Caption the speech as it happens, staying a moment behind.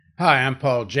Hi, I'm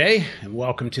Paul J., and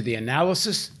welcome to the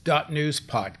theAnalysis.news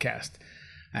podcast.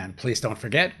 And please don't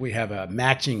forget, we have a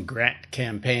matching grant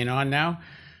campaign on now.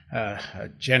 A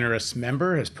generous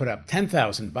member has put up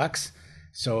 $10,000.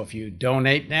 So if you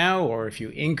donate now, or if you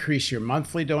increase your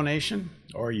monthly donation,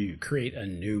 or you create a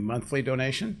new monthly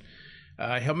donation,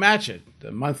 he'll match it.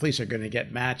 The monthlies are going to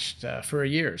get matched for a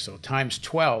year, so times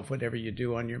 12, whatever you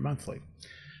do on your monthly.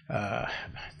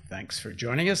 Thanks for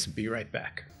joining us. Be right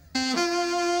back.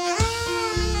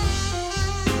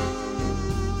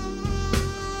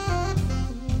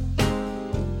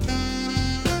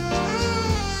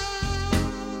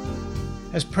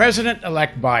 As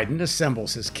President-elect Biden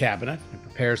assembles his cabinet and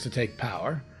prepares to take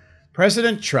power,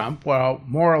 President Trump, while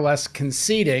more or less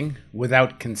conceding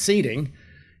without conceding,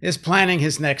 is planning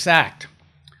his next act.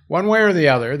 One way or the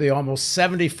other, the almost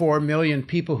 74 million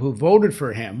people who voted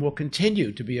for him will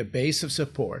continue to be a base of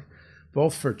support,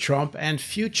 both for Trump and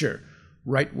future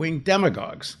right-wing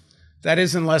demagogues. That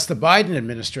is, unless the Biden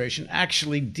administration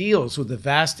actually deals with the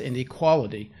vast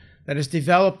inequality that has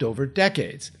developed over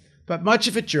decades, but much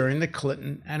of it during the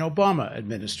Clinton and Obama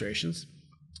administrations.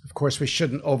 Of course, we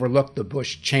shouldn't overlook the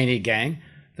Bush-Cheney gang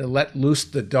that let loose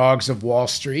the dogs of Wall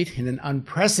Street in an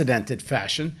unprecedented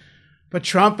fashion, but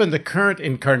Trump and the current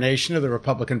incarnation of the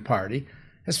Republican Party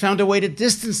has found a way to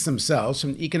distance themselves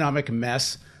from the economic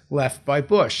mess left by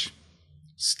Bush.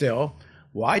 Still,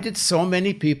 why did so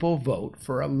many people vote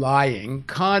for a lying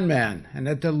con man and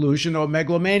a delusional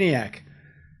megalomaniac?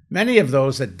 Many of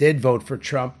those that did vote for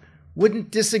Trump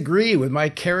wouldn't disagree with my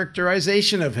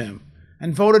characterization of him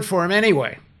and voted for him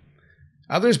anyway.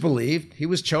 Others believed he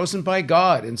was chosen by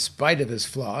God in spite of his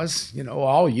flaws.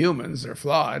 All humans are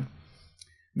flawed.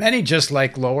 Many just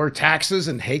like lower taxes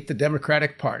and hate the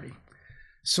Democratic Party.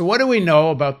 So what do we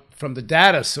know from the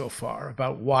data so far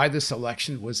about why this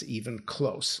election was even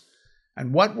close?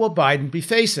 And what will Biden be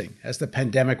facing as the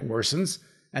pandemic worsens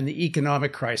and the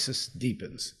economic crisis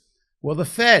deepens? Will the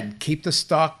Fed keep the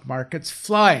stock markets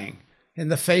flying in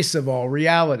the face of all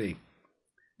reality?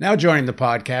 Now joining the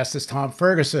podcast is Tom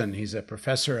Ferguson. He's a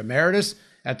professor emeritus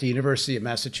at the University of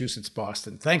Massachusetts,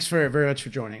 Boston. Thanks very much for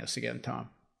joining us again, Tom.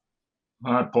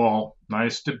 Hi, Paul.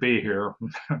 Nice to be here.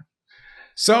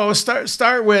 So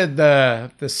start with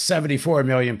the 74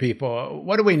 million people.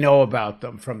 What do we know about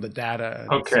them from the data?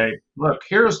 Okay, look,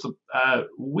 here's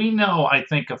we know, I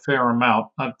think, a fair amount.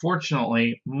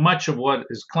 Unfortunately, much of what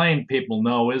is claimed people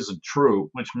know isn't true,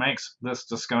 which makes this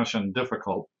discussion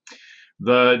difficult.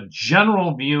 The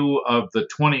general view of the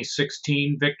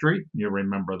 2016 victory, you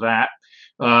remember that,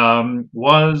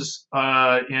 was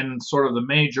in sort of the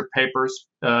major papers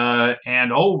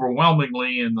and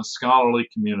overwhelmingly in the scholarly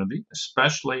community,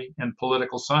 especially in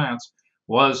political science,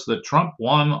 was that Trump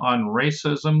won on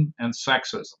racism and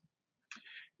sexism.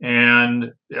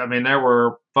 And I mean, there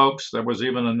was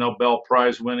even a Nobel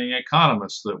Prize winning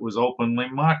economist that was openly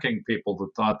mocking people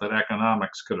that thought that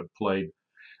economics could have played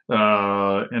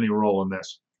any role in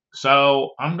this.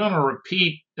 So I'm going to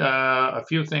repeat a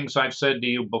few things I've said to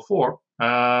you before.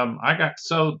 I got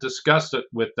so disgusted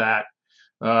with that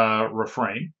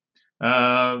refrain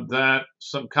that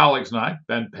some colleagues and I,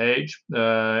 Ben Page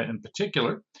in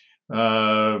particular,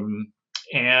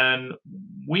 and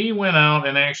we went out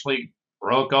and actually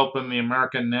broke open the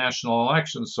American National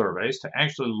Election Surveys to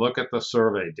actually look at the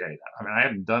survey data. I mean, I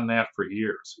hadn't done that for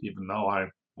years, even though I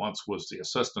once was the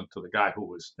assistant to the guy who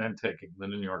was then taking the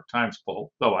New York Times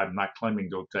poll, though I'm not claiming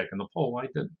to have taken the poll. I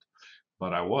didn't,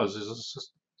 but I was his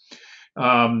assistant.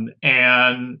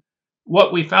 And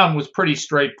what we found was pretty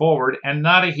straightforward and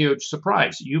not a huge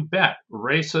surprise. You bet,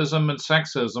 racism and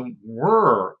sexism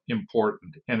were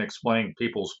important in explaining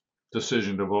people's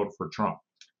decision to vote for Trump.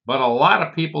 But a lot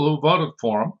of people who voted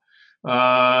for him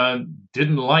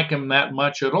didn't like him that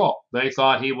much at all. They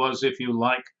thought he was, if you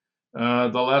like,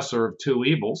 the lesser of two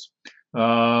evils. They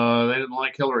didn't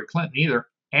like Hillary Clinton either.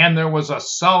 And there was a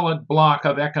solid block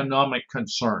of economic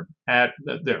concern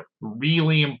there,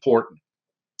 really important.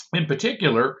 In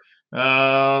particular,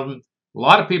 a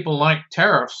lot of people liked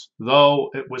tariffs, though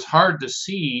it was hard to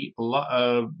see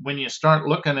when you start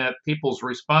looking at people's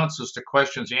responses to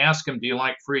questions. You ask them, do you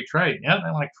like free trade? Yeah,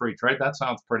 they like free trade. That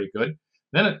sounds pretty good.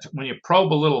 Then when you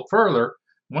probe a little further,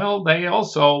 well, they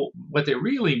also, what they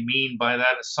really mean by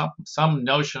that is some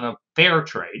notion of fair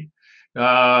trade,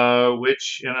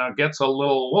 which gets a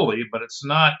little woolly, but it's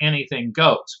not anything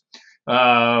goes.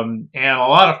 And a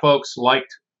lot of folks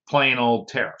liked plain old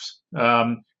tariffs.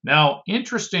 Now,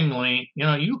 interestingly,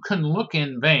 you can look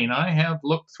in vain. I have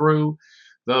looked through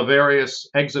the various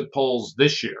exit polls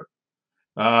this year,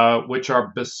 which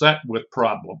are beset with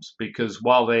problems because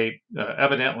while they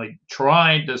evidently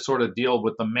tried to sort of deal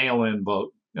with the mail-in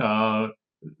vote,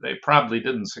 they probably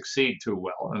didn't succeed too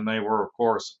well, and they were, of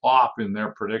course, off in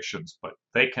their predictions, but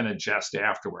they can adjust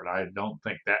afterward. I don't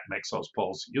think that makes those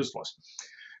polls useless.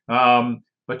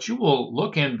 But you will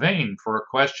look in vain for a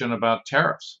question about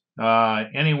tariffs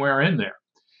anywhere in there.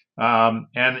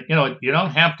 And you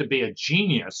don't have to be a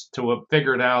genius to have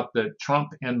figured out that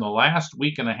Trump, in the last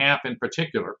week and a half in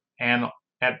particular, and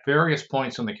at various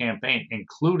points in the campaign,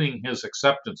 including his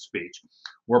acceptance speech,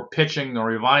 were pitching the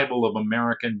revival of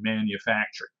American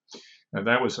manufacturing. And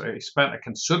he spent a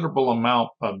considerable amount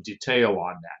of detail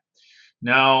on that.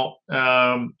 Now,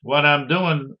 what I'm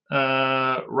doing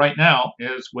right now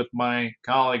is with my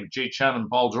colleague G. Chen and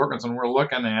Paul Jorgensen, we're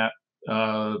looking at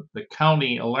the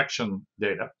county election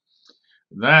data.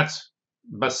 That's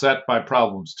beset by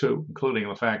problems too, including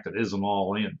the fact that it isn't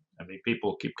all in. I mean,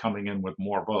 people keep coming in with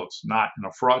more votes, not in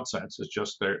a fraud sense. It's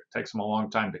just it takes them a long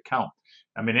time to count.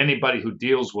 I mean, anybody who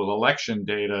deals with election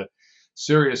data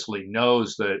seriously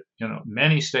knows that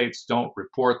many states don't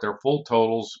report their full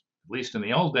totals, at least in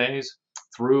the old days,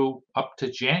 through up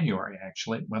to January,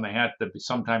 actually, when they had to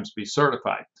sometimes be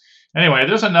certified. Anyway,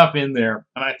 there's enough in there,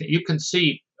 and I think you can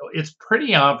see it's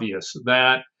pretty obvious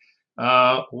that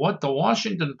what the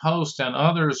Washington Post and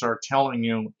others are telling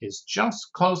you is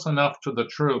just close enough to the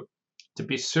truth to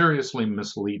be seriously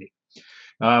misleading.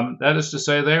 That is to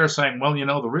say, they are saying, well,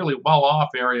 the really well-off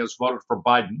areas voted for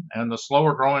Biden, and the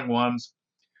slower-growing ones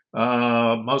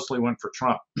mostly went for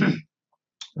Trump.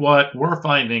 What we're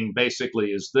finding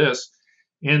basically is this: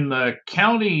 in the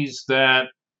counties that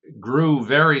grew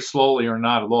very slowly or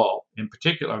not at all, in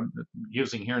particular, I'm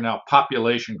using here now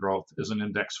population growth as an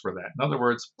index for that. In other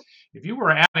words, if you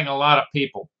were adding a lot of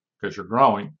people because you're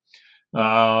growing,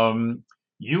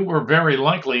 you were very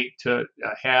likely to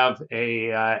have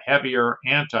a heavier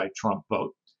anti-Trump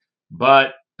vote.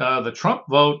 But the Trump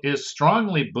vote is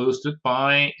strongly boosted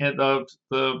by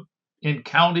in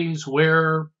counties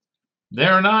where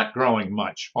they're not growing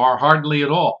much or hardly at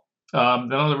all.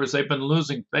 In other words, they've been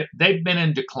losing. They've been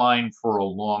in decline for a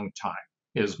long time,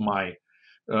 is my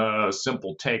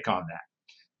simple take on that.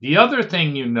 The other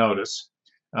thing you notice,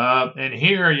 and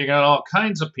here you got all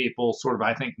kinds of people sort of,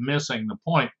 I think, missing the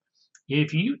point.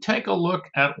 If you take a look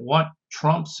at what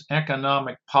Trump's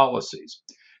economic policies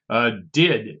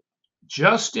did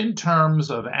just in terms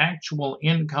of actual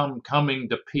income coming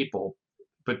to people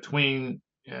between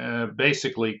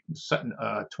basically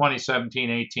 2017,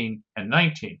 18, and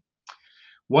 19,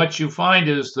 what you find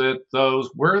is that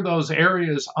where those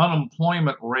areas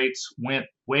unemployment rates went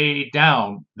way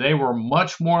down, they were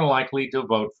much more likely to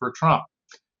vote for Trump.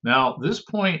 Now, this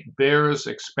point bears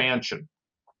expansion,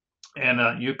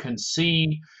 and you can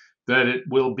see that it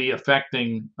will be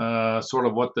affecting sort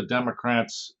of what the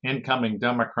incoming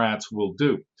Democrats will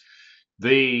do.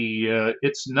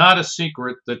 It's not a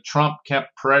secret that Trump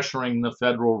kept pressuring the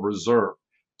Federal Reserve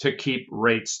to keep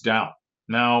rates down.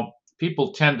 Now,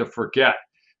 people tend to forget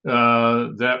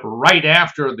that right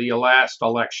after the last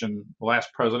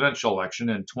presidential election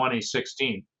in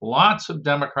 2016, lots of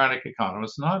Democratic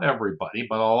economists, not everybody,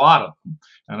 but a lot of them,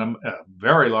 and a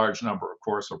very large number, of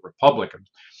course, of Republican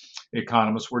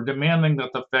economists were demanding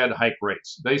that the Fed hike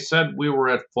rates. They said we were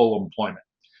at full employment.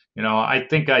 I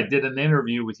think I did an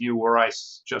interview with you where I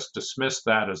just dismissed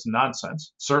that as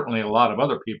nonsense. Certainly a lot of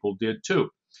other people did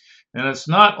too. And it's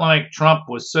not like Trump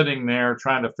was sitting there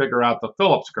trying to figure out the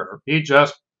Phillips curve. He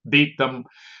just beat them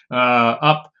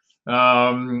up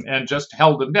and just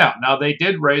held them down. Now, they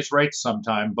did raise rates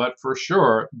sometime, but for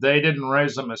sure, they didn't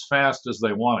raise them as fast as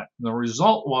they wanted. And the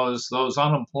result was those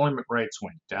unemployment rates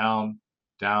went down,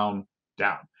 down,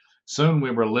 down. Soon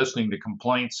we were listening to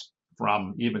complaints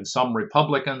from even some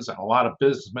Republicans and a lot of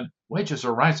businessmen. Wages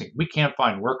are rising. We can't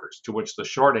find workers, to which the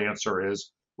short answer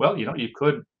is, well, you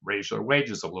could raise their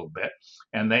wages a little bit.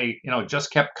 And they,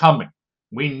 just kept coming.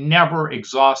 We never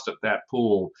exhausted that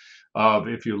pool of,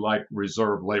 if you like,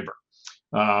 reserve labor.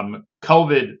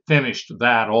 COVID finished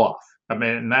that off. I mean,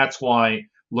 and that's why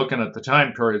looking at the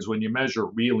time periods when you measure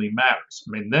really matters.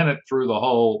 I mean, then it threw the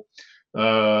whole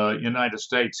United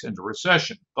States into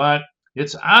recession. But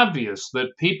it's obvious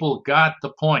that people got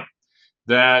the point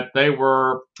that they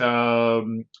were,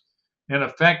 in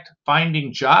effect,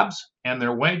 finding jobs, and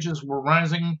their wages were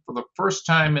rising for the first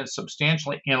time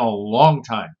substantially in a long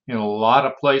time in a lot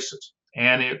of places.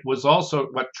 And it was also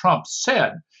what Trump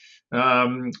said,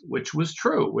 which was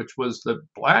true, which was that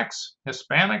blacks,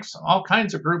 Hispanics, all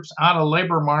kinds of groups out of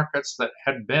labor markets that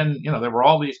had been, there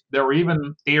were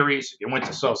even theories. You went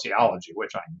to sociology,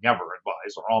 which I never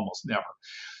advise, or almost never.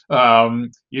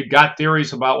 You got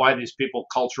theories about why these people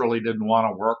culturally didn't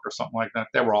want to work or something like that.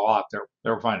 They were all out there. They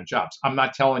were finding jobs. I'm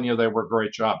not telling you they were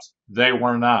great jobs. They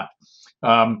were not.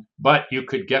 But you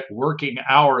could get working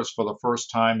hours for the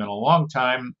first time in a long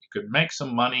time. You could make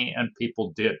some money, and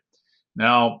people did.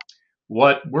 Now,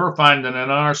 what we're finding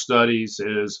in our studies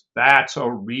is that's a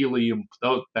really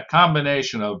the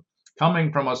combination of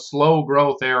coming from a slow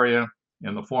growth area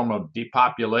in the form of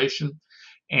depopulation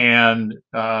and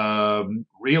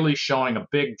really showing a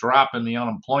big drop in the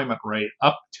unemployment rate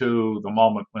up to the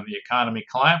moment when the economy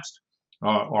collapsed,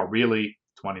 or really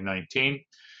 2019,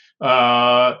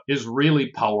 is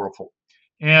really powerful.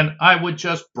 And I would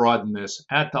just broaden this.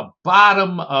 At the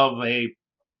bottom of a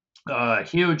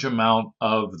huge amount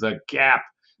of the gap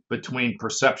between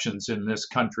perceptions in this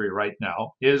country right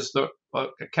now is the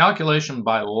calculation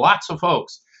by lots of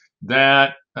folks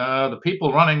that the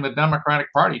people running the Democratic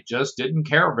Party just didn't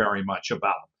care very much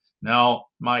about them. Now,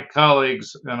 my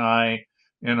colleagues and I,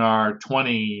 in our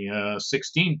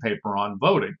 2016 paper on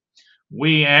voting,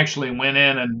 we actually went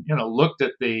in and looked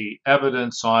at the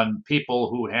evidence on people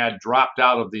who had dropped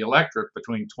out of the electorate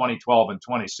between 2012 and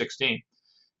 2016.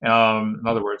 In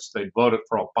other words, they voted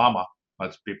for Obama,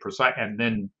 let's be precise, and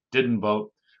then didn't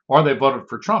vote, or they voted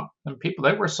for Trump. And people,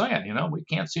 they were saying, we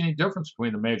can't see any difference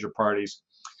between the major parties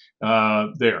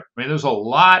there. I mean, there's a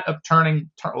lot of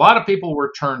a lot of people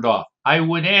were turned off. I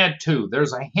would add, too,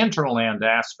 there's a hinterland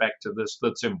aspect to this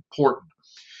that's important.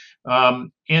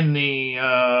 In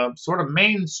the sort of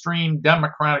mainstream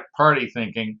Democratic Party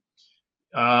thinking,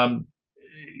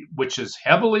 which is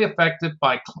heavily affected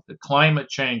by climate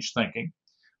change thinking,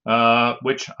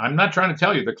 which I'm not trying to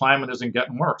tell you the climate isn't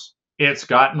getting worse. It's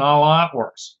gotten a lot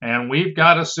worse, and we've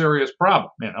got a serious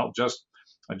problem.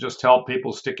 I just tell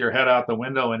people, stick your head out the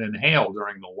window and inhale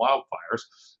during the wildfires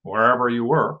wherever you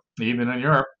were, even in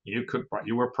Europe. You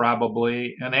were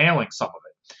probably inhaling some of it.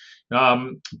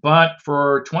 But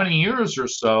for 20 years or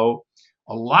so,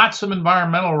 lots of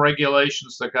environmental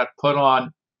regulations that got put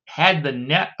on had the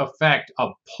net effect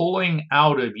of pulling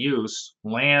out of use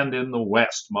land in the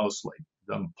West mostly.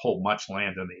 Doesn't pull much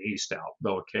land in the East out,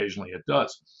 though occasionally it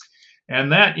does.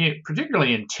 And that,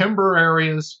 particularly in timber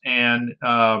areas and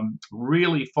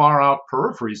really far out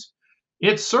peripheries,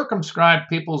 it circumscribed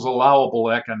people's allowable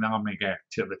economic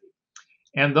activity.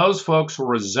 And those folks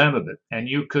resented it. And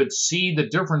you could see the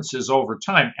differences over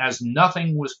time as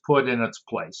nothing was put in its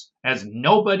place, as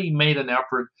nobody made an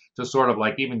effort to sort of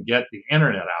like even get the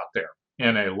internet out there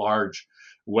in a large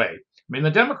way. I mean,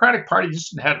 the Democratic Party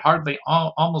just had hardly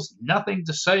almost nothing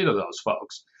to say to those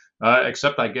folks,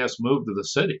 except, I guess, move to the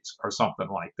cities or something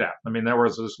like that. I mean, there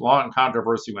was this long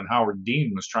controversy when Howard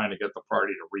Dean was trying to get the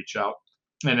party to reach out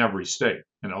in every state.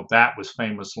 That was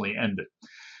famously ended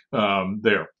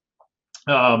there.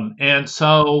 And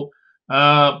so,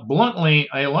 bluntly,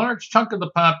 a large chunk of the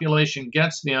population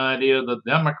gets the idea that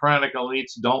Democratic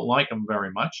elites don't like them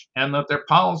very much and that their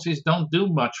policies don't do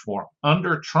much for them.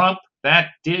 Under Trump, that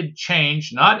did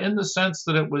change, not in the sense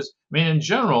that it was, I mean, in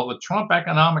general, the Trump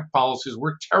economic policies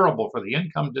were terrible for the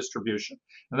income distribution,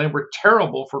 and they were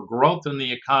terrible for growth in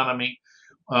the economy,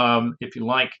 if you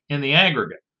like, in the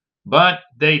aggregate. But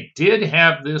they did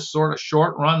have this sort of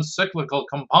short-run cyclical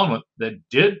component that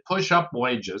did push up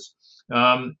wages,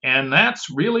 and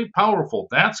that's really powerful.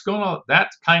 That's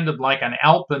kind of like an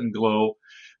alpenglow.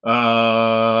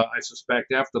 I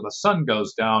suspect after the sun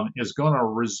goes down, is going to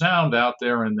resound out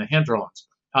there in the hinterlands,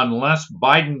 unless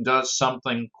Biden does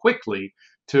something quickly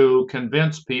to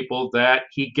convince people that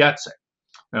he gets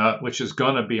it, which is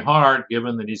going to be hard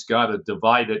given that he's got a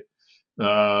divided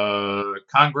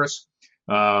Congress.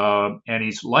 And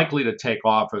he's likely to take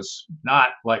office not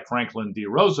like Franklin D.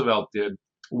 Roosevelt did,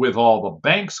 with all the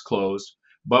banks closed,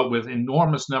 but with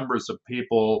enormous numbers of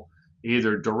people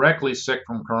either directly sick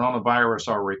from coronavirus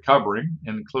or recovering,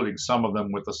 including some of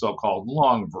them with the so-called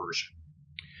long version.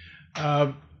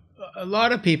 A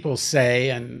lot of people say,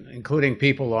 and including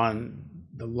people on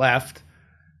the left,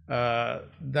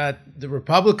 that the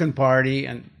Republican Party,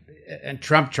 and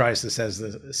Trump tries to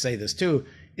say this too,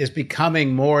 is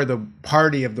becoming more the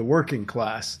party of the working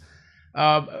class.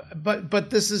 But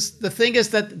this is the thing, is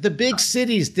that the big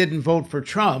cities didn't vote for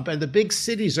Trump, and the big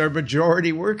cities are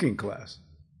majority working class.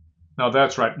 No,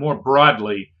 that's right. More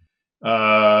broadly,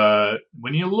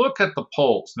 when you look at the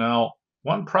polls, now,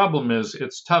 one problem is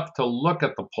it's tough to look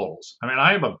at the polls. I mean,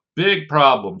 I have a big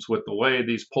problems with the way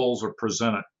these polls are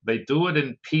presented. They do it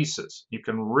in pieces. You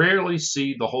can rarely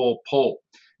see the whole poll.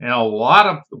 And a lot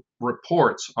of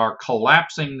reports are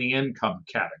collapsing the income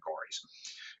categories,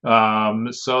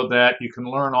 so that you can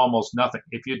learn almost nothing.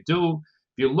 If you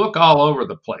look all over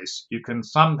the place, you can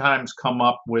sometimes come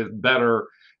up with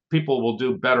people will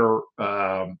do better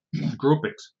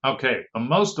groupings. Okay, the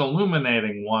most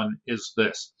illuminating one is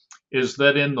this. is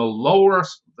that in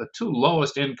the two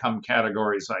lowest income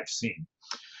categories I've seen,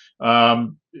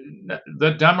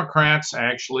 the Democrats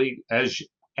actually,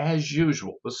 as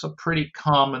usual, this is a pretty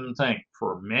common thing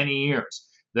for many years.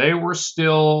 They were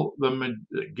still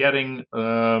getting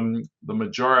the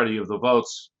majority of the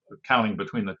votes, counting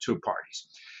between the two parties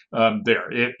there,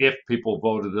 if people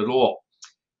voted at all.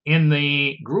 In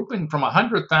the grouping from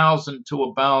 100,000 to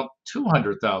about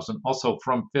 200,000, also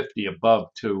from 50 above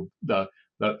to the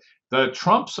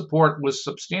Trump support was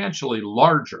substantially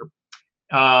larger,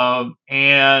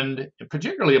 and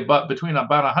particularly between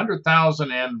about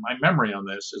 100,000 and my memory on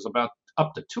this is about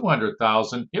up to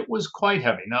 200,000. It was quite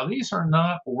heavy. Now these are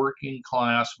not working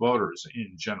class voters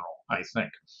in general, I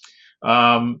think,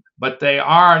 but they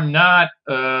are not.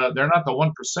 They're not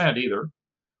the 1% either.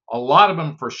 A lot of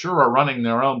them for sure are running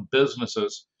their own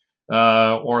businesses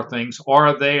or things,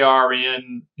 or they are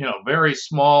in very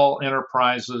small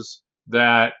enterprises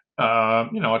that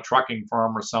a trucking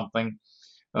firm or something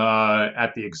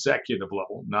at the executive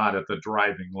level, not at the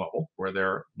driving level, where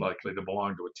they're likely to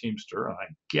belong to a Teamster, and I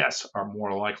guess are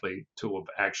more likely to have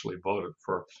actually voted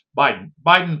for Biden.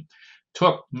 Biden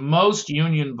took most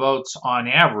union votes on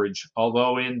average,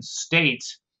 although in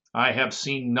states I have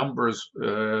seen numbers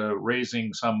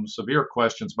raising some severe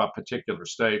questions about particular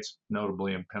states,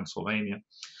 notably in Pennsylvania.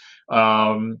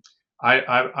 I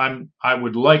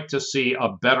would like to see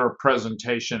a better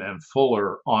presentation and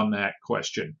fuller on that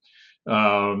question.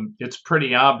 It's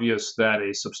pretty obvious that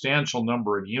a substantial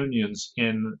number of unions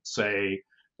in, say,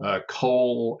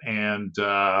 coal and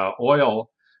oil,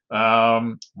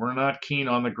 we're not keen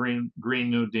on the Green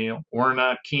New Deal. We're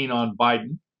not keen on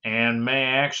Biden, and may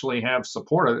actually have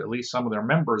supported, at least some of their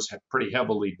members have pretty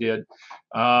heavily did,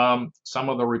 some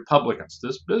of the Republicans.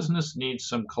 This business needs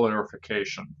some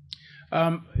clarification.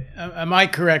 Am I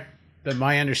correct that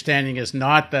my understanding is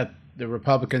not that the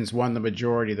Republicans won the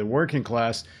majority of the working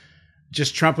class,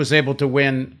 just Trump was able to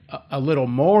win a little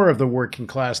more of the working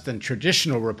class than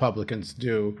traditional Republicans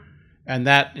do, and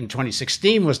that in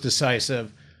 2016 was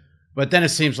decisive, but then it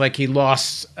seems like he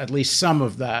lost at least some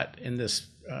of that in this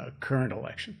current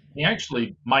election.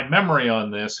 My memory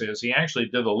on this is he actually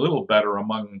did a little better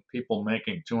among people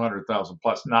making 200,000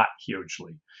 plus, not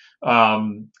hugely.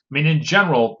 In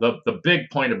general, the big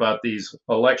point about these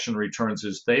election returns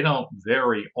is they don't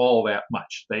vary all that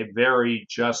much. They vary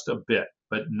just a bit,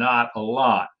 but not a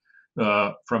lot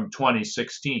from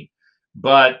 2016.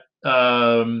 But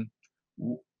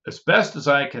as best as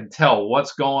I can tell,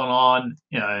 what's going on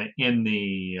in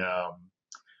the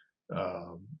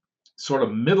sort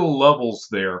of middle levels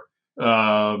there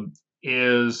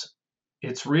is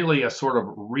it's really a sort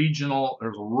of regional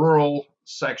or rural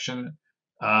section.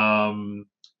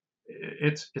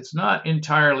 It's not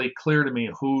entirely clear to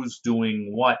me who's doing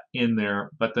what in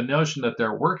there, but the notion that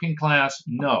they're working class,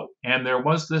 no. And there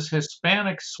was this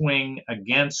Hispanic swing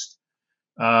against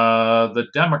the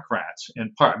Democrats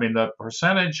in part. The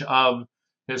percentage of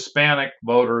Hispanic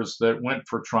voters that went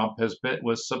for Trump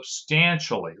was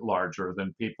substantially larger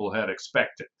than people had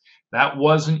expected. That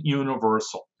wasn't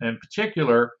universal. In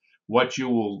particular, what you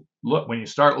will look when you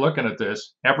start looking at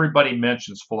this, everybody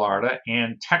mentions Florida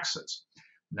and Texas.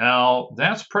 Now,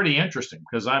 that's pretty interesting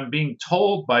because I'm being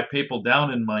told by people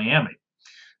down in Miami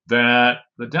that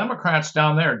the Democrats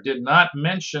down there did not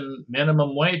mention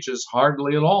minimum wages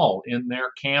hardly at all in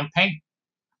their campaign.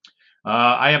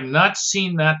 I have not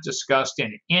seen that discussed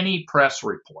in any press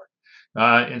report.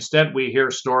 Instead, we hear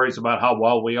stories about how,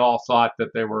 well, we all thought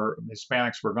that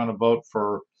Hispanics were going to vote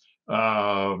for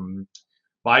Biden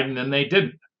and they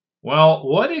didn't. Well,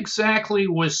 what exactly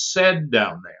was said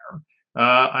down there,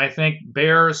 I think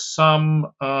bears some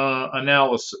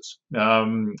analysis.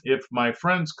 If my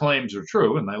friend's claims are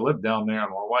true, and they live down there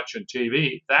and we're watching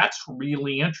TV, that's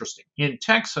really interesting. In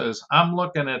Texas, I'm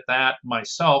looking at that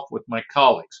myself with my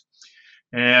colleagues.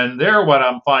 And there, what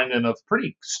I'm finding a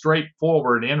pretty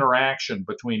straightforward interaction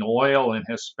between oil and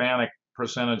Hispanic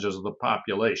percentages of the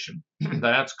population.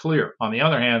 That's clear. On the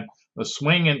other hand, the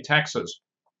swing in Texas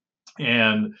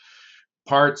and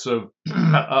parts of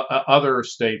other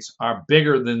states are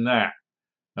bigger than that.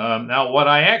 Now, what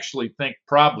I actually think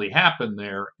probably happened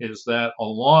there is that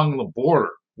along the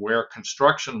border, where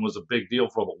construction was a big deal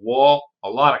for the wall, a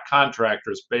lot of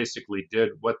contractors basically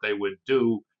did what they would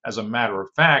do as a matter of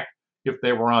fact if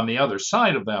they were on the other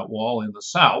side of that wall in the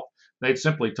South. They'd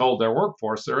simply told their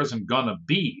workforce there isn't going to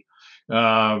be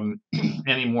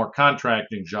any more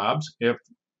contracting jobs if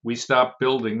we stop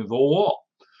building the wall.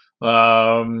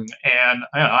 And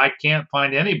I can't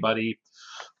find anybody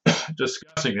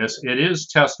discussing this. It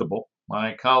is testable.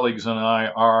 My colleagues and I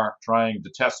are trying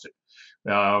to test it.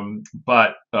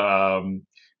 But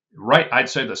right, I'd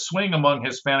say the swing among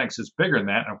Hispanics is bigger than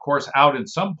that. And of course, out in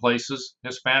some places,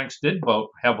 Hispanics did vote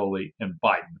heavily in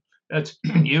Biden. That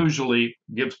usually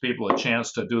gives people a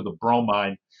chance to do the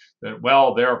bromide that,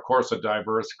 well, they're of course a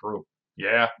diverse group.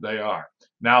 Yeah, they are.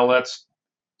 Now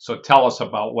so tell us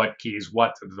about what keys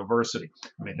what to the diversity.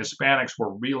 I mean, Hispanics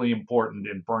were really important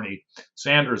in Bernie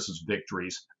Sanders'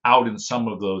 victories out in some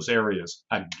of those areas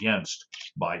against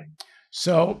Biden.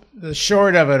 So, the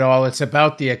short of it all, it's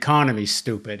about the economy,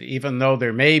 stupid, even though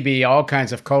there may be all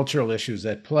kinds of cultural issues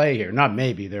at play here. Not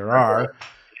maybe, there are.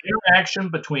 Interaction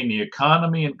between the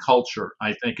economy and culture,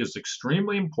 I think, is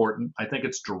extremely important. I think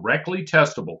it's directly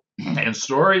testable. And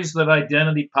stories that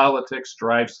identity politics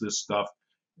drives this stuff,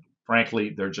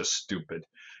 frankly, they're just stupid.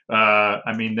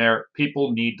 I mean,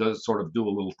 people need to sort of do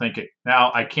a little thinking.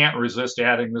 Now, I can't resist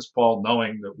adding this, Paul,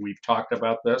 knowing that we've talked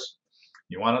about this.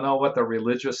 You want to know what the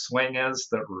religious swing is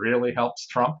that really helps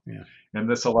Trump in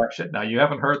this election? Now, you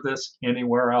haven't heard this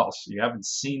anywhere else. You haven't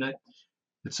seen it.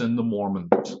 It's in the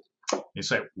Mormons. You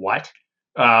say, what?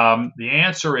 The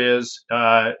answer is,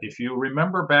 if you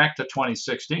remember back to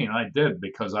 2016, I did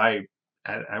because I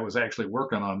was actually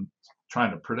working on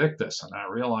trying to predict this, and I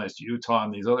realized Utah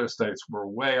and these other states were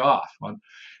way off.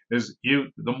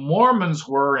 The Mormons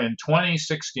were in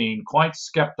 2016 quite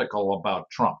skeptical about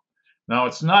Trump. Now,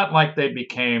 it's not like they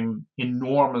became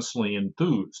enormously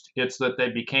enthused. It's that they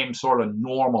became sort of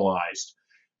normalized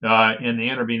in the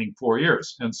intervening 4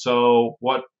 years. And so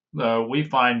what we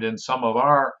find in some of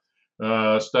our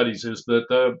studies is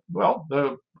that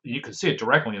you can see it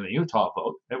directly in the Utah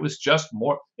vote. It was just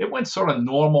it went sort of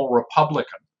normal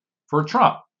Republican for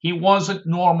Trump. He wasn't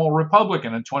normal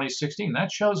Republican in 2016.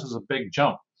 That shows us a big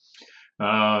jump.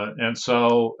 And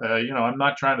so, I'm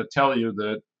not trying to tell you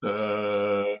that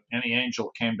any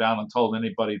angel came down and told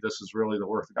anybody this is really the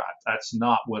work of God. That's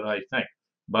not what I think.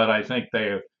 But I think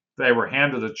they were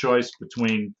handed a choice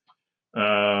between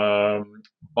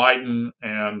Biden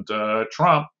and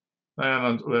Trump,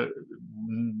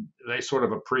 and they sort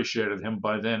of appreciated him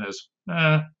by then as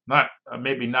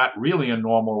maybe not really a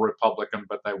normal Republican,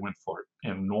 but they went for it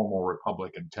in normal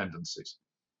Republican tendencies.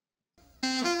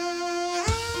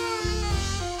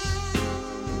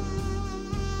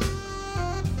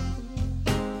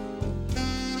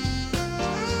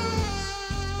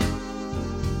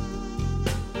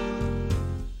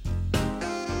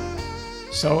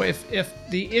 So if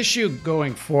the issue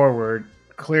going forward,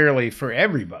 clearly for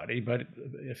everybody, but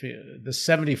if the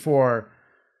 74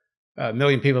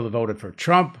 million people that voted for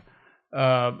Trump,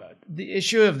 the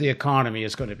issue of the economy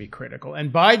is going to be critical.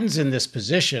 And Biden's in this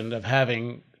position of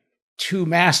having two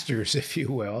masters, if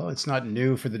you will. It's not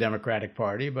new for the Democratic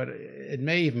Party, but it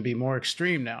may even be more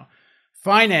extreme now.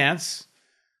 Finance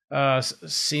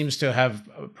seems to have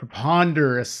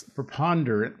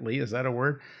preponderantly, is that a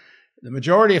word? The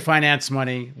majority of finance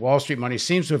money, Wall Street money,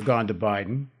 seems to have gone to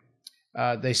Biden.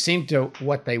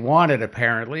 What they wanted,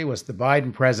 apparently, was the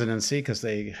Biden presidency because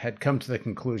they had come to the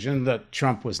conclusion that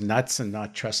Trump was nuts and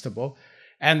not trustable.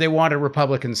 And they want a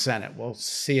Republican Senate. We'll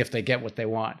see if they get what they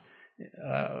want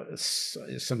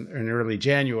in early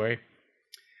January.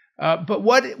 But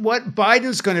what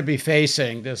Biden's going to be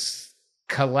facing, this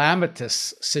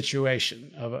calamitous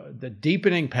situation of the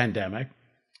deepening pandemic,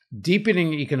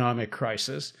 deepening economic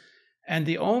crisis, and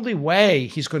the only way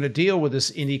he's going to deal with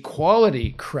this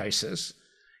inequality crisis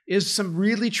is some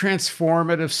really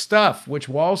transformative stuff, which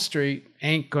Wall Street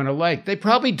ain't going to like. They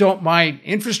probably don't mind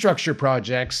infrastructure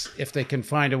projects if they can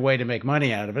find a way to make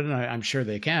money out of it, and I'm sure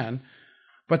they can.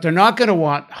 But they're not going to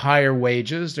want higher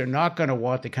wages. They're not going to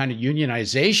want the kind of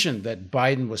unionization that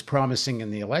Biden was promising in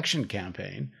the election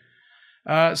campaign.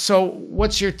 So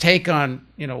what's your take on,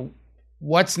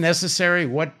 what's necessary?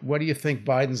 What do you think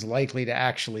Biden's likely to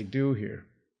actually do here?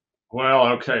 Well,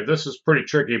 okay, this is pretty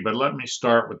tricky, but let me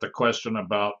start with the question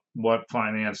about what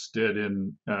finance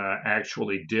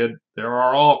actually did. There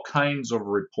are all kinds of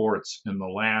reports in the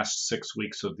last 6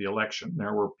 weeks of the election.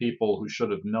 There were people who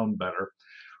should have known better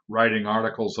writing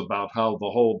articles about how the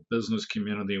whole business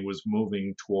community was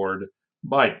moving toward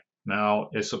Biden. Now,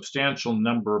 a substantial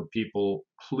number of people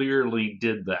clearly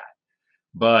did that.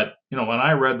 But, when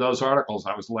I read those articles,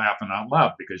 I was laughing out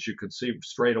loud because you could see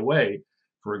straight away,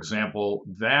 for example,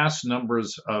 vast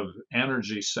numbers of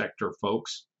energy sector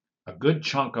folks, a good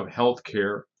chunk of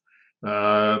healthcare,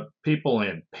 people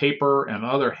in paper and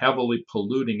other heavily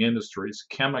polluting industries,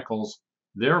 chemicals,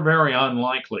 they're very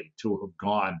unlikely to have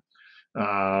gone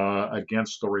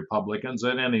against the Republicans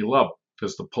at any level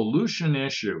because the pollution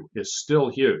issue is still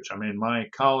huge. I mean, my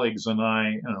colleagues and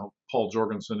I, Paul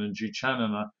Jorgensen and Ji Chen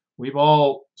and I, we've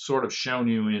all sort of shown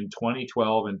you in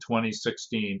 2012 and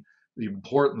 2016 the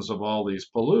importance of all these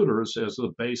polluters as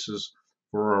the basis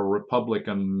for a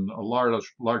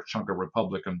large chunk of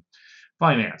Republican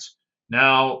finance.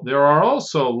 Now, there are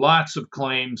also lots of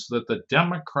claims that the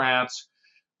Democrats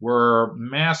were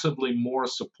massively more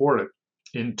supportive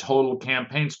in total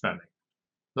campaign spending.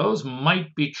 Those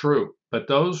might be true, but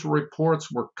those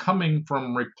reports were coming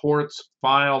from reports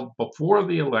filed before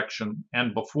the election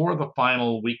and before the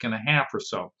final week and a half or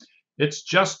so. It's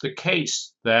just the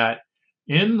case that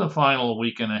in the final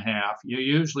week and a half, you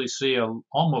usually see a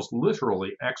almost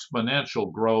literally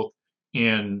exponential growth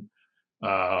in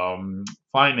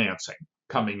financing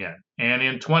coming in. And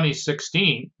in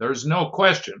 2016, there's no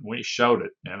question, we showed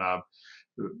it in a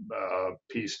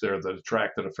piece there that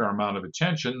attracted a fair amount of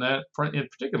attention, that in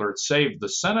particular it saved the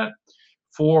Senate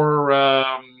for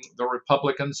the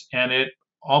Republicans, and it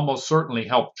almost certainly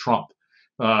helped Trump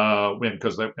win,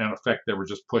 because in effect they were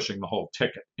just pushing the whole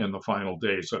ticket in the final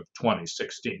days of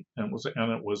 2016, and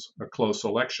it was a close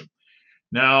election.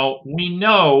 Now, we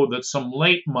know that some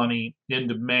late money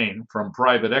into Maine from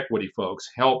private equity folks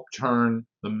helped turn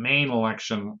the Maine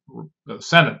election,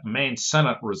 the Maine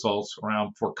Senate results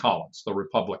around for Collins, the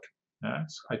Republican.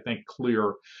 That's, I think,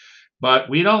 clear. But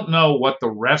we don't know what the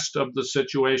rest of the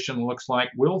situation looks like.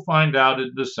 We'll find out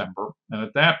in December. And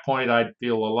at that point, I'd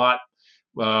feel a lot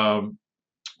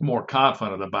more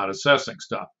confident about assessing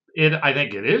stuff. I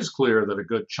think it is clear that a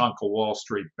good chunk of Wall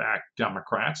Street backed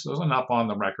Democrats. There's enough on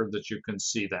the record that you can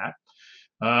see that.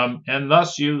 And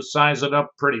thus you size it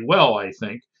up pretty well, I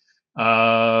think.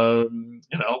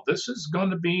 This is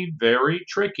going to be very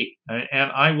tricky. And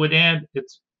I would add,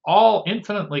 it's all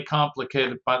infinitely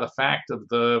complicated by the fact of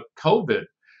the COVID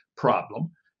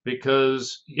problem,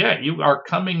 because, yeah, you are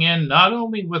coming in not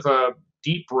only with a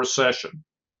deep recession,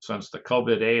 since the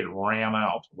COVID aid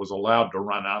was allowed to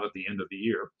run out at the end of the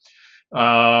year.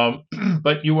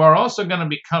 But you are also going to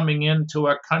be coming into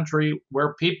a country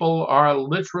where people are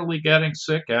literally getting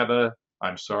sick at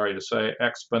I'm sorry to say,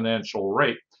 exponential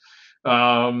rate.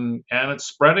 And it's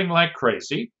spreading like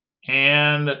crazy.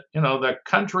 And, the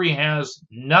country has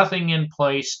nothing in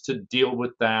place to deal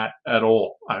with that at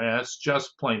all. I mean, it's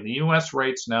just plain. The U.S.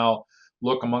 rates now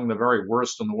look among the very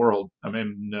worst in the world. I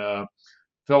mean,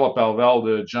 Philip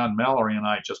Alvelda, John Mallory, and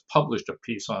I just published a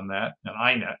piece on that in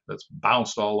INET that's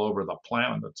bounced all over the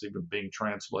planet. That's even being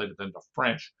translated into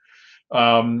French.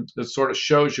 That sort of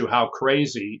shows you how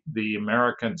crazy the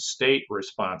American state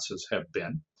responses have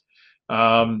been.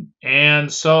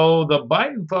 And so the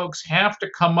Biden folks have to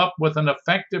come up with an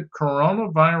effective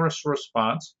coronavirus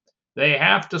response. They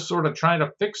have to sort of try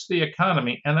to fix the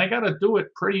economy, and they got to do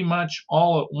it pretty much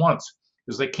all at once,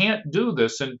 because they can't do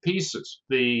this in pieces.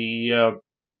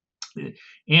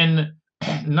 In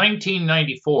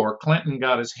 1994, Clinton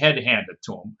got his head handed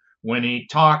to him when he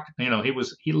talked.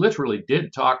 He literally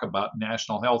did talk about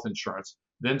national health insurance,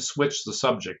 then switched the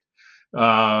subject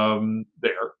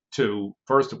there to,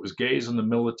 first it was gays in the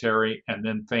military, and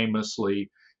then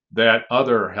famously that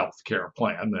other health care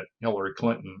plan that Hillary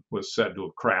Clinton was said to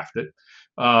have crafted.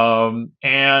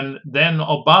 And then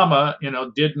Obama,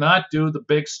 did not do the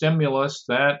big stimulus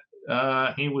that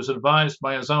he was advised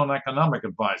by his own economic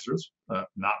advisors,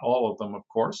 not all of them, of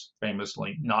course,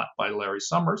 famously not by Larry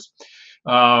Summers.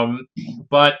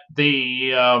 But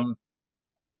now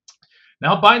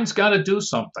Biden's got to do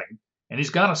something, and he's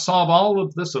got to solve all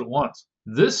of this at once.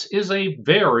 This is a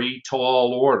very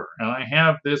tall order, and I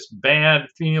have this bad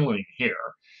feeling here.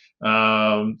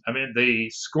 The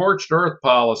scorched earth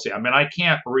policy, I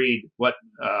can't read what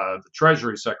the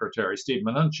Treasury Secretary, Steve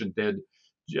Mnuchin, did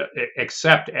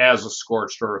except as a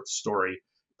scorched earth story,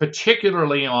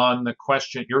 particularly on the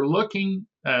question you're looking.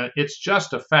 It's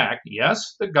just a fact.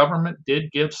 Yes, the government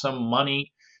did give some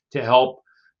money to help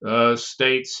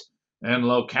states and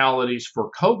localities for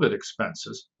COVID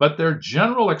expenses, but their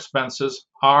general expenses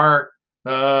are,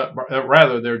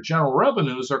 their general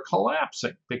revenues are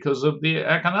collapsing because of the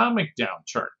economic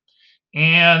downturn.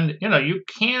 And, you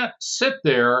can't sit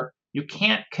there, you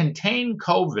can't contain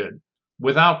COVID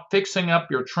without fixing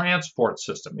up your transport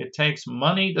system. It takes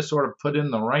money to sort of put in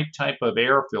the right type of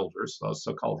air filters, those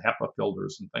so-called HEPA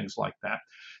filters and things like that.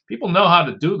 People know how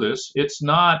to do this. It's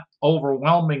not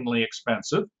overwhelmingly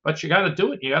expensive, but you got to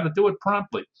do it. You got to do it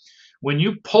promptly. When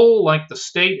you pull like the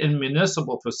state and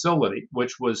municipal facility,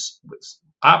 which was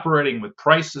operating with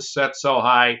prices set so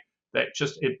high that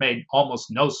it made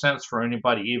almost no sense for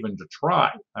anybody even to try.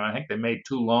 And I think they made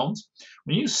 2 loans.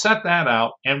 When you set that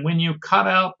out, and when you cut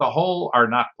out the whole, or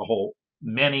not the whole,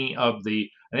 many of I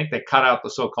think they cut out the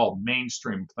so-called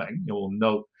mainstream thing. You'll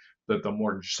note that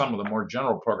some of the more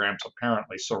general programs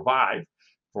apparently survive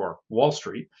for Wall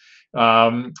Street.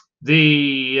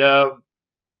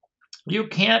 You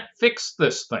can't fix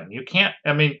this thing. You can't,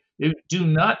 I mean, you do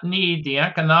not need the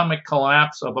economic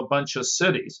collapse of a bunch of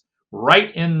cities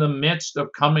right in the midst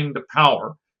of coming to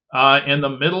power, in the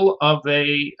middle of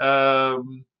a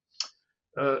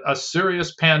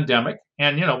serious pandemic,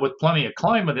 and with plenty of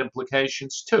climate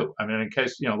implications too. I mean, in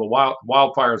case the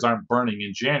wildfires aren't burning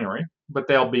in January, but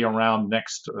they'll be around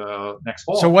next So,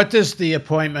 fall. what does the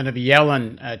appointment of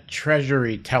Yellen at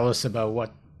Treasury tell us about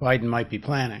what Biden might be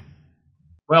planning?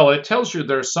 Well, it tells you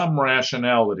there's some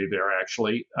rationality there,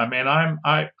 actually. I mean,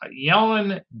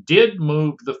 Yellen did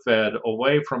move the Fed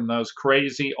away from those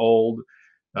crazy old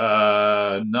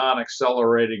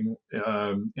non-accelerating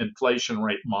inflation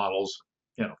rate models,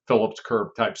 Phillips curve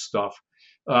type stuff.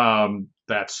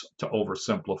 That's to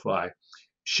oversimplify.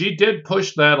 She did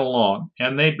push that along,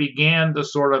 and they began to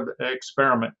sort of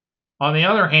experiment. On the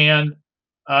other hand,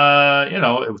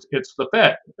 it's the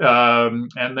Fed,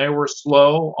 and they were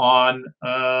slow on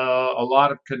a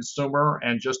lot of consumer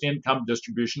and just income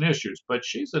distribution issues. But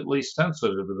she's at least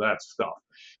sensitive to that stuff.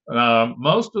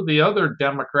 Most of the other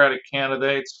Democratic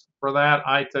candidates for that,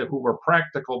 who were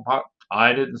practical,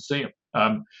 I didn't see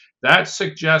them. That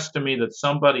suggests to me that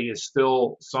somebody is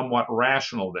still somewhat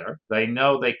rational there. They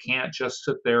know they can't just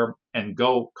sit there and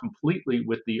go completely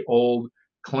with the old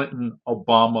Clinton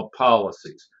Obama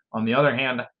policies. On the other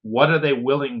hand, what are they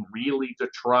willing really to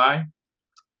try?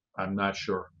 I'm not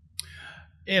sure.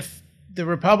 If the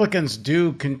Republicans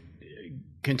do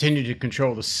continue to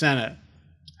control the Senate,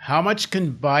 how much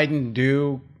can Biden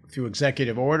do through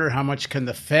executive order? How much can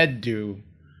the Fed do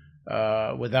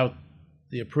without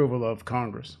the approval of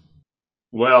Congress?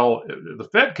 Well, the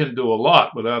Fed can do a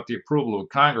lot without the approval of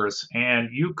Congress, and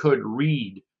you could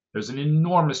read. There's an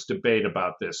enormous debate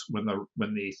about this when the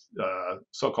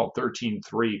so-called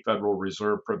 13.3 Federal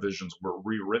Reserve provisions were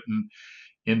rewritten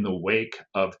in the wake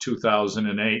of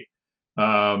 2008.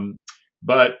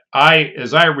 But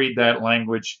as I read that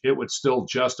language, it would still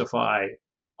justify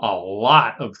a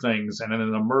lot of things, and in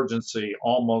an emergency,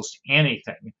 almost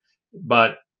anything.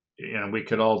 But we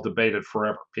could all debate it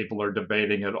forever. People are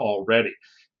debating it already.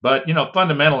 But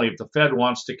fundamentally, if the Fed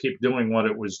wants to keep doing what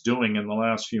it was doing in the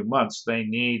last few months, they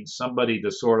need somebody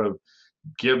to sort of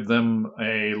give them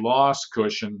a loss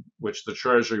cushion, which the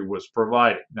Treasury was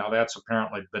providing. Now that's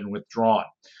apparently been withdrawn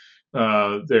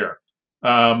there.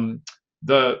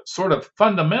 The sort of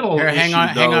fundamental Here, issue,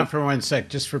 hang though. on for 1 sec,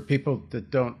 just for people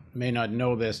that may not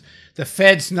know this. The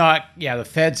Feds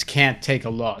can't take a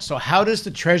loss. So how does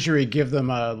the Treasury give them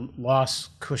a loss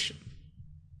cushion?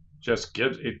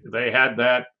 They had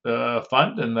that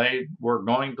fund, and they were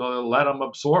going to let them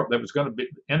absorb. There was going to be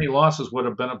any losses would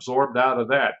have been absorbed out of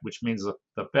that, which means the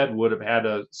Fed would have had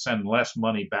to send less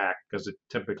money back, because it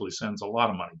typically sends a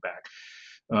lot of money back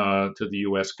to the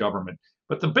U.S. government.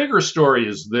 But the bigger story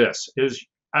is this: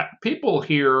 people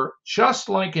here, just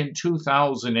like in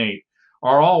 2008,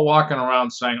 are all walking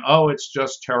around saying, "Oh, it's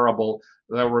just terrible.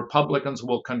 The Republicans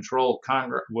will control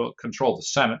Congress, will control the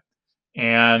Senate,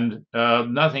 and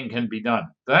nothing can be done."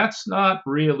 That's not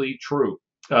really true.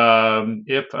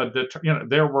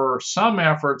 There were some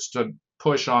efforts to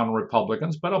push on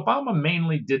Republicans, but Obama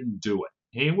mainly didn't do it.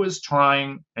 He was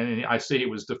trying, and I see he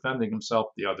was defending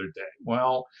himself the other day.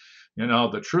 Well,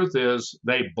 the truth is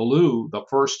they blew the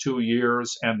first 2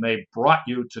 years, and they brought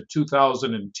you to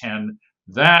 2010.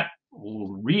 That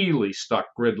really stuck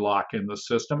gridlock in the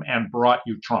system and brought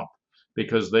you Trump,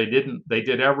 because they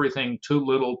did everything too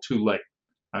little, too late.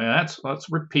 I mean, let's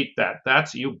repeat that.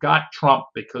 You got Trump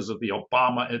because of the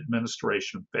Obama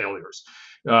administration failures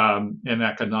in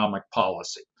economic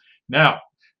policy. Now,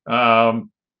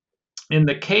 in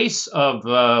the case of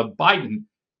Biden,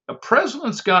 the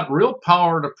president's got real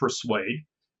power to persuade.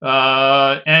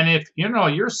 And if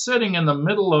you're sitting in the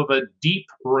middle of a deep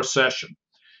recession,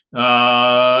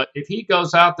 if he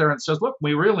goes out there and says, "Look,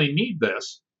 we really need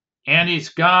this," and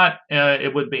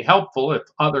it would be helpful if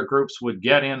other groups would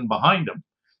get in behind him.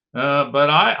 But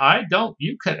I don't.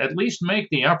 You can at least make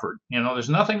the effort. There's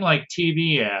nothing like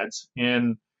TV ads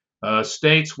in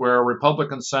states where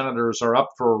Republican senators are up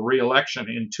for re-election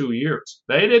in 2 years.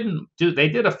 They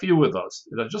did a few of those,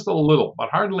 just a little,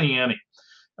 but hardly any.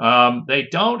 They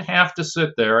don't have to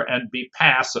sit there and be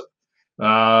passive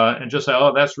and just say,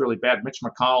 "Oh, that's really bad. Mitch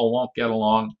McConnell won't get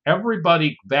along."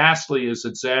 Everybody vastly is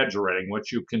exaggerating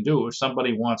what you can do if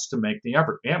somebody wants to make the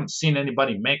effort. We haven't seen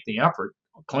anybody make the effort.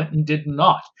 Clinton did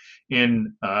not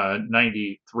in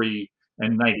 93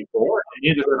 and 94, and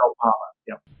neither did Obama.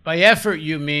 Yeah. By effort,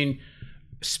 you mean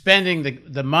spending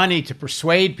the money to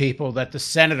persuade people that the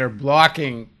Senate are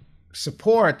blocking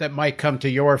support that might come to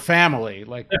your family.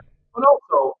 But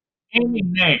also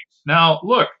naming names. Now,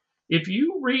 look, if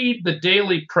you read the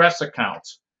daily press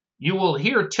accounts, you will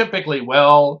hear typically,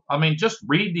 well, I mean, just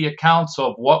read the accounts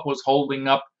of what was holding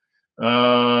up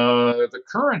the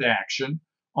current action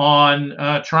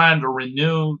on trying to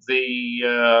renew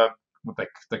the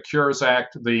Cures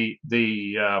Act, the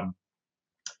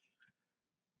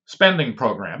spending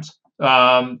programs.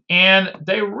 And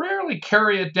they rarely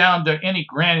carry it down to any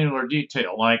granular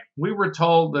detail. Like we were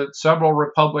told that several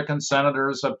Republican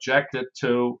senators objected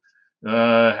to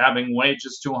having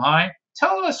wages too high.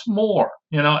 Tell us more.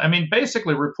 I mean,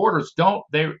 basically, reporters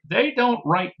they don't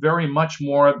write very much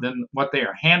more than what they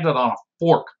are handed on a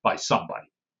fork by somebody.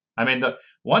 I mean, the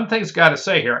one thing's got to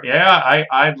say here, yeah,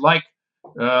 I'd like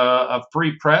a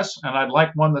free press, and I'd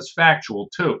like one that's factual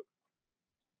too.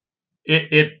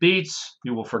 It beats,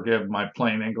 you will forgive my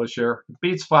plain English here, it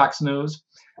beats Fox News.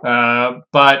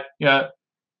 But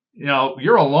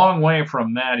you're a long way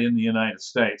from that in the United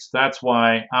States. That's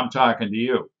why I'm talking to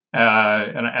you,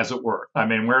 and as it were. I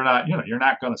mean, we're not, you're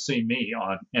not going to see me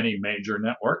on any major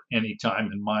network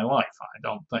anytime in my life, I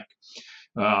don't think.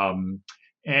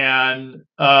 And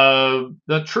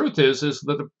the truth is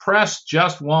that the press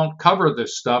just won't cover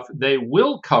this stuff. They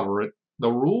will cover it.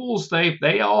 The rules,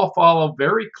 they all follow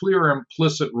very clear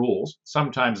implicit rules,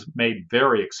 sometimes made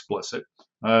very explicit,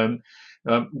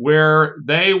 where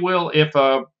they will, if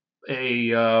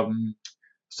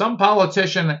some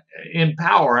politician in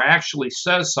power actually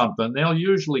says something, they'll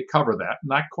usually cover that.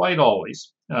 Not quite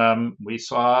always. We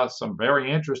saw some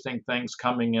very interesting things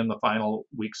coming in the final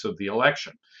weeks of the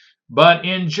election. But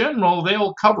in general,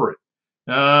 they'll cover it.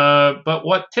 But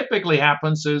what typically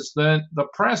happens is that the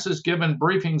press is given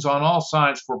briefings on all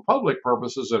sides for public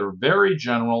purposes that are very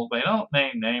general. They don't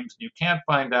name names. You can't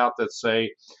find out that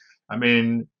say, I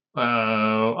mean,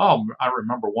 I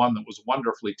remember one that was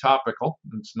wonderfully topical.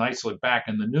 It's nicely back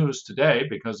in the news today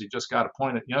because he just got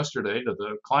appointed yesterday to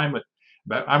the climate.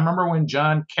 But I remember when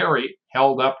John Kerry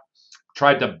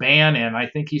tried to ban, and I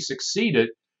think he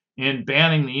succeeded in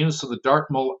banning the use of the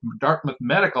Dartmouth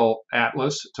Medical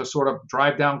Atlas to sort of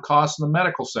drive down costs in the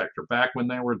medical sector back when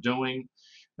they were doing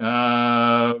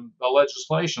the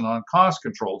legislation on cost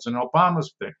controls in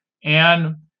Obama's thing.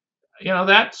 And,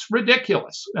 that's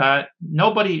ridiculous. They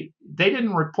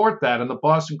didn't report that in the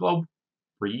Boston Globe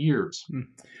for years.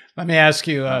 Let me ask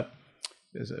you,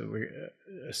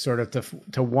 sort of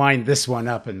to wind this one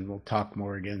up, and we'll talk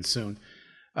more again soon.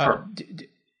 Sure.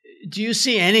 Do you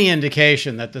see any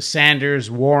indication that the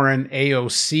Sanders-Warren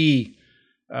AOC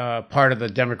part of the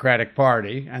Democratic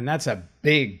Party, and that's a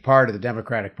big part of the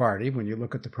Democratic Party when you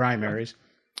look at the primaries,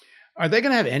 are they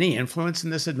going to have any influence in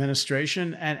this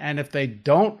administration? And if they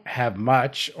don't have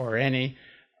much or any,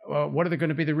 what are going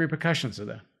to be the repercussions of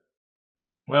that?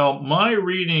 Well, my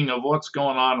reading of what's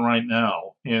going on right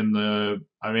now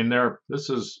this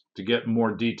is to get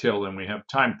more detail than we have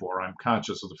time for. I'm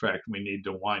conscious of the fact we need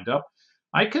to wind up.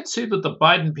 I could see that the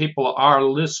Biden people are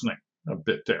listening a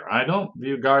bit there. I don't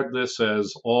regard this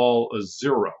as all a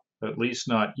zero, at least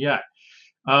not yet.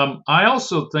 I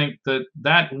also think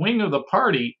that wing of the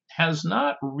party has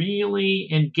not really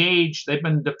engaged. They've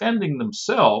been defending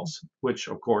themselves, which,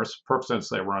 of course, since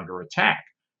they were under attack.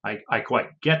 I quite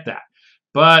get that.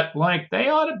 But they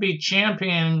ought to be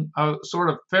championing a sort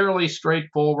of fairly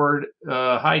straightforward,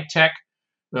 high-tech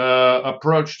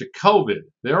approach to COVID.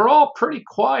 They're all pretty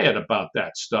quiet about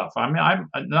that stuff. I mean,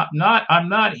 I'm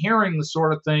not hearing the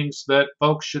sort of things that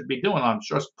folks should be doing. I'm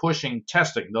just pushing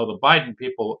testing, though the Biden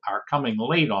people are coming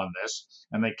late on this,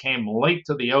 and they came late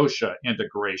to the OSHA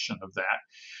integration of that.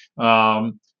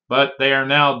 But they are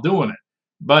now doing it.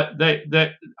 But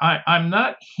I'm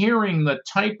not hearing the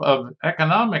type of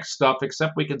economic stuff,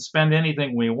 except we can spend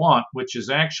anything we want, which is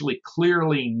actually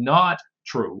clearly not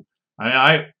true.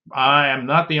 I am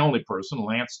not the only person.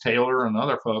 Lance Taylor and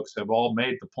other folks have all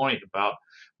made the point about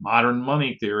modern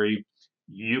money theory.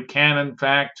 You can, in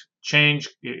fact,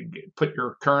 put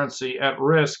your currency at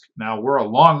risk. Now, we're a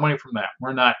long way from that.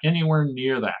 We're not anywhere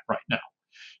near that right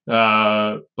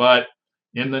now. But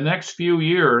in the next few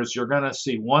years, you're going to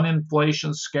see one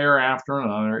inflation scare after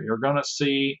another. You're going to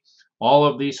see all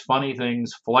of these funny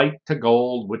things, flight to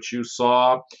gold, which you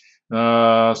saw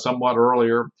somewhat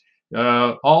earlier.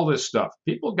 All this stuff.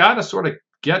 People got to sort of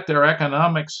get their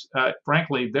economics.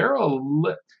 Frankly,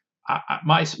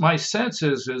 my sense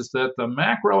is that the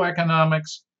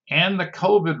macroeconomics and the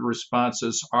COVID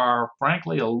responses are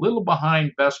frankly a little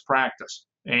behind best practice,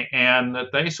 and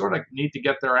that they sort of need to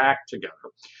get their act together.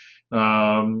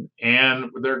 And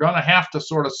they're going to have to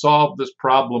sort of solve this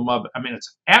problem of. I mean,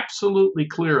 it's absolutely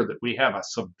clear that we have a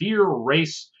severe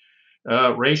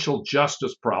racial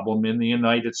justice problem in the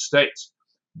United States.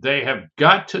 They have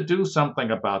got to do something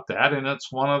about that, and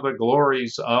it's one of the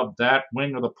glories of that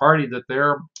wing of the party that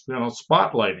they're,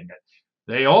 spotlighting it.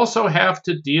 They also have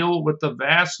to deal with the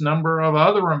vast number of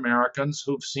other Americans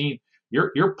who've seen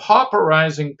you're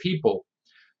pauperizing people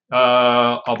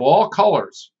of all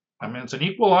colors. I mean, it's an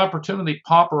equal opportunity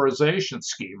pauperization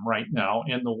scheme right now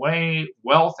in the way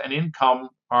wealth and income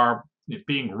are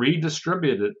being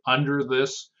redistributed under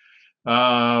this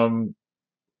um,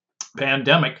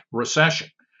 pandemic recession.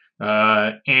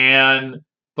 And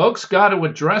folks got to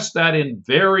address that in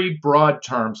very broad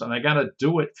terms, and they got to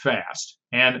do it fast.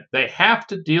 And they have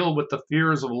to deal with the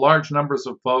fears of large numbers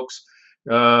of folks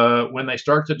when they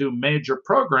start to do major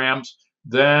programs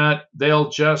that they'll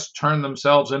just turn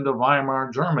themselves into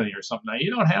Weimar Germany or something. Now, you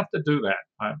don't have to do that.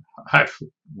 I've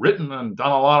written and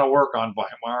done a lot of work on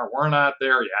Weimar. We're not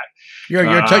there yet.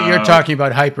 You're talking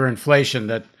about hyperinflation.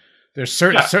 That there's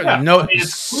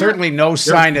certainly no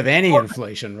sign of any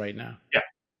inflation right now. Yeah,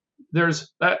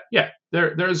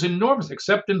 there's enormous,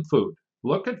 except in food.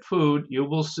 Look at food. You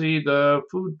will see the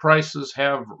food prices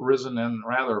have risen and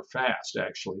rather fast,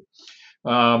 actually.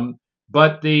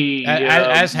 But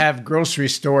as have grocery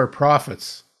store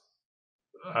profits.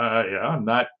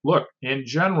 Look, in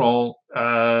general,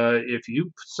 if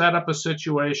you set up a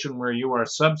situation where you are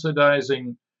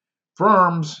subsidizing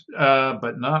firms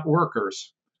but not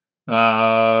workers,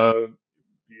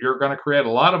 you're going to create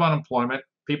a lot of unemployment.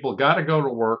 People got to go to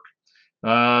work.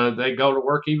 They go to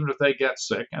work even if they get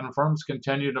sick, and firms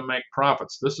continue to make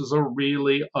profits. This is a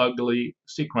really ugly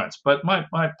sequence. But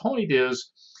my point is,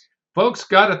 folks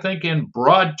got to think in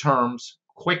broad terms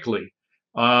quickly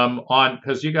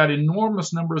because you got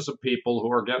enormous numbers of people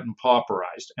who are getting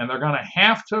pauperized, and they're going to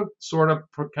have to sort of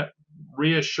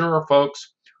reassure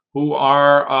folks who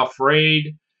are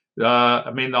afraid.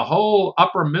 The whole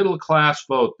upper middle class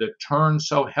vote that turned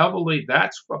so heavily,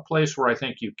 that's a place where I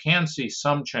think you can see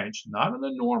some change, not an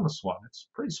enormous one. It's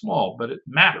pretty small, but it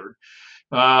mattered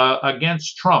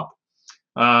against Trump.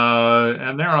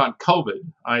 And they're on COVID,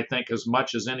 I think, as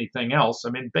much as anything else. I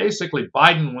mean, basically,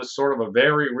 Biden was sort of a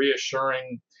very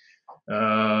reassuring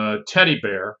teddy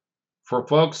bear for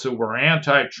folks who were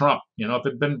anti-Trump. If it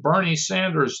had been Bernie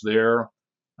Sanders there,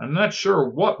 I'm not sure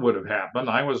what would have happened.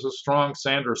 I was a strong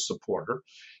Sanders supporter,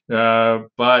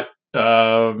 but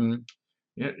and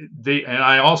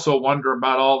I also wonder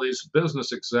about all these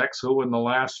business execs who, in the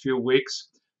last few weeks,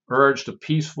 urged a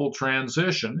peaceful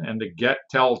transition and to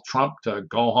tell Trump to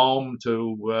go home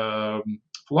to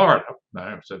Florida,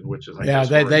 which is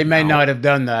they may not have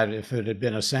done that if it had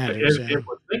been a Sanders. If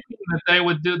we're thinking that they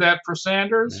would do that for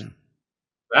Sanders,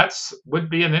 that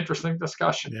would be an interesting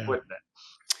discussion, wouldn't it?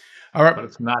 All right. But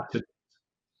it's not today.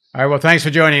 All right. Well, thanks for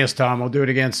joining us, Tom. We'll do it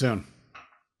again soon.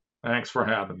 Thanks for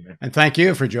having me. And thank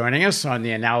you for joining us on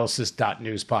the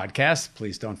Analysis.news podcast.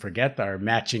 Please don't forget our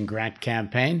matching grant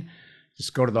campaign.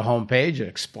 Just go to the homepage. It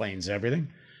explains everything.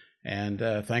 And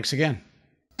thanks again.